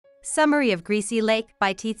Summary of Greasy Lake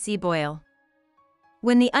by T.C. Boyle.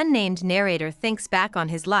 When the unnamed narrator thinks back on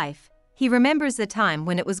his life, he remembers the time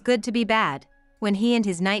when it was good to be bad, when he and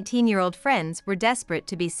his 19-year-old friends were desperate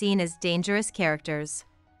to be seen as dangerous characters.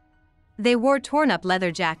 They wore torn-up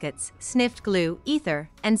leather jackets, sniffed glue,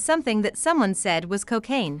 ether, and something that someone said was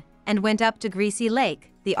cocaine, and went up to Greasy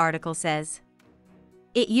Lake, the article says.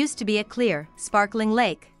 It used to be a clear, sparkling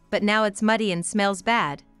lake, but now it's muddy and smells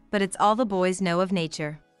bad, but it's all the boys know of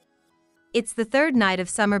nature. It's the third night of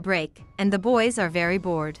summer break, and the boys are very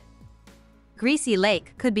bored. Greasy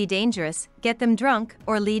Lake could be dangerous, get them drunk,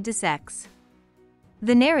 or lead to sex.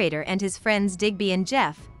 The narrator and his friends Digby and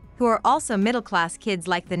Jeff, who are also middle-class kids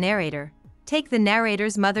like the narrator, take the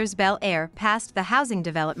narrator's mother's Bel Air past the housing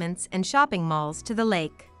developments and shopping malls to the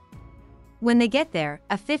lake. When they get there,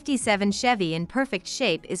 a '57 Chevy in perfect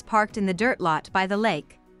shape is parked in the dirt lot by the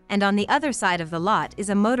lake, and on the other side of the lot is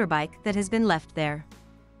a motorbike that has been left there.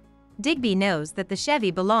 Digby knows that the Chevy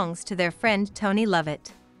belongs to their friend Tony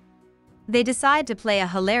Lovett. They decide to play a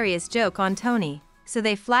hilarious joke on Tony, so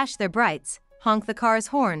they flash their brights, honk the car's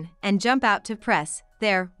horn, and jump out to press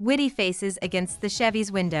their witty faces against the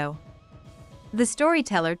Chevy's window. The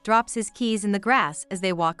storyteller drops his keys in the grass as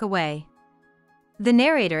they walk away. The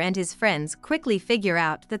narrator and his friends quickly figure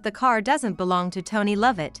out that the car doesn't belong to Tony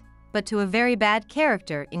Lovett, but to a very bad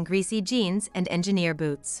character in greasy jeans and engineer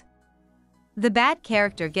boots. The bad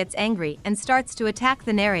character gets angry and starts to attack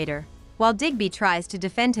the narrator, while Digby tries to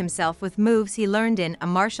defend himself with moves he learned in a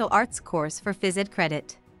martial arts course for phys ed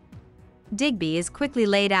credit. Digby is quickly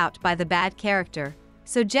laid out by the bad character,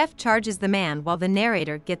 so Jeff charges the man while the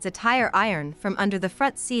narrator gets a tire iron from under the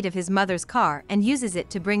front seat of his mother's car and uses it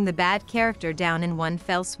to bring the bad character down in one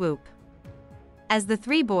fell swoop. As the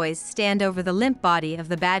three boys stand over the limp body of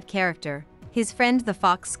the bad character, his friend the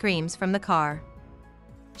fox screams from the car.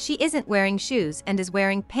 She isn't wearing shoes and is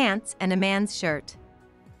wearing pants and a man's shirt.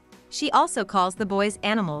 She also calls the boys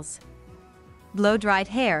animals. Blow-dried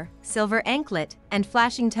hair, silver anklet, and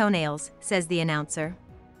flashing toenails, says the announcer.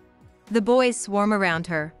 The boys swarm around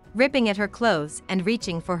her, ripping at her clothes and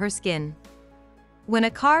reaching for her skin. When a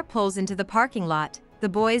car pulls into the parking lot, the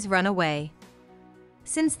boys run away.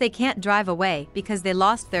 Since they can't drive away because they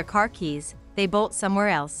lost their car keys, they bolt somewhere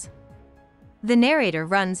else. The narrator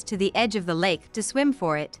runs to the edge of the lake to swim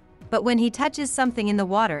for it, but when he touches something in the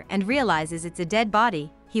water and realizes it's a dead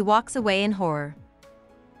body, he walks away in horror.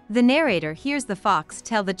 The narrator hears the fox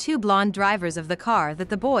tell the two blonde drivers of the car that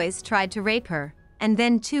the boys tried to rape her, and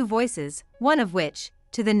then two voices, one of which,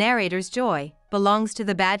 to the narrator's joy, belongs to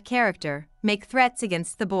the bad character, make threats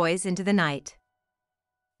against the boys into the night.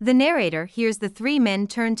 The narrator hears the three men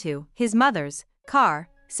turn to his mother's car,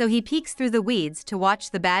 so he peeks through the weeds to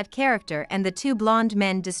watch the bad character and the two blonde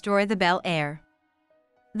men destroy the Bel Air.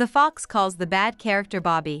 The fox calls the bad character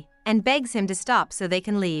Bobby, and begs him to stop so they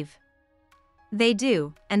can leave. They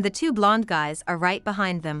do, and the two blonde guys are right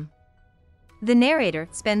behind them. The narrator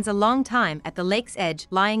spends a long time at the lake's edge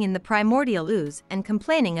lying in the primordial ooze and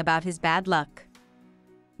complaining about his bad luck.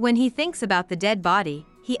 When he thinks about the dead body,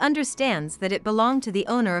 he understands that it belonged to the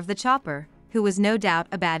owner of the chopper, who was no doubt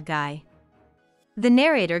a bad guy. The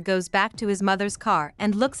narrator goes back to his mother's car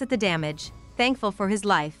and looks at the damage, thankful for his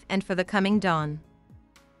life and for the coming dawn.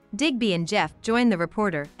 Digby and Jeff join the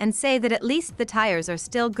reporter and say that at least the tires are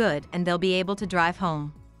still good and they'll be able to drive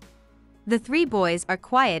home. The three boys are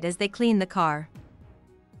quiet as they clean the car.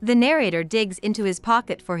 The narrator digs into his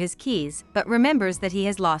pocket for his keys but remembers that he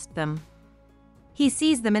has lost them. He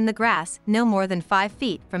sees them in the grass no more than 5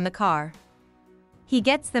 feet from the car. He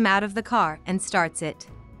gets them out of the car and starts it.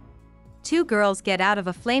 Two girls get out of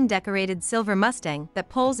a flame-decorated silver Mustang that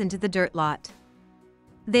pulls into the dirt lot.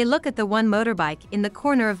 They look at the one motorbike in the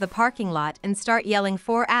corner of the parking lot and start yelling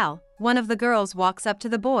for Al. One of the girls walks up to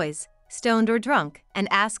the boys, stoned or drunk, and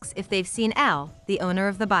asks if they've seen Al, the owner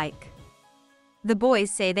of the bike. The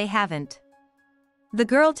boys say they haven't. The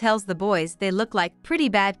girl tells the boys they look like pretty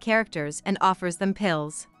bad characters and offers them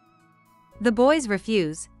pills. The boys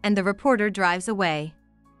refuse, and the reporter drives away.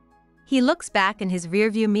 He looks back in his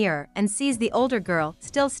rearview mirror and sees the older girl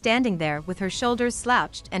still standing there with her shoulders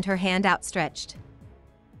slouched and her hand outstretched.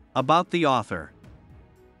 About the author.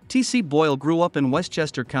 T.C. Boyle grew up in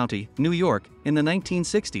Westchester County, New York, in the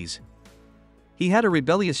 1960s. He had a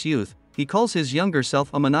rebellious youth. He calls his younger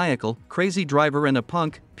self a maniacal, crazy driver and a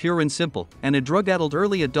punk, pure and simple, and a drug-addled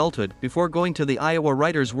early adulthood before going to the Iowa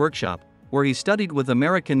Writers' Workshop, where he studied with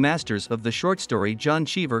American masters of the short story John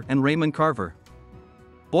Cheever and Raymond Carver.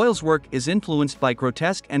 Boyle's work is influenced by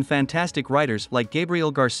grotesque and fantastic writers like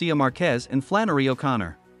Gabriel Garcia Marquez and Flannery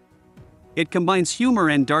O'Connor. It combines humor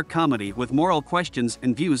and dark comedy with moral questions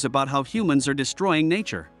and views about how humans are destroying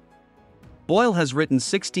nature. Boyle has written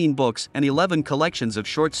 16 books and 11 collections of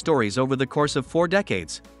short stories over the course of 4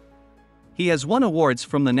 decades. He has won awards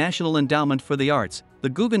from the National Endowment for the Arts, the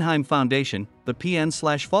Guggenheim Foundation, the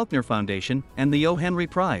PN/Faulkner Foundation, and the O. Henry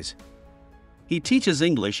Prize. He teaches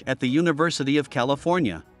English at the University of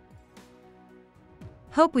California.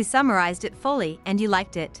 Hope we summarized it fully and you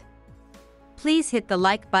liked it. Please hit the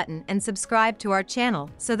like button and subscribe to our channel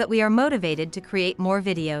so that we are motivated to create more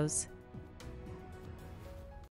videos.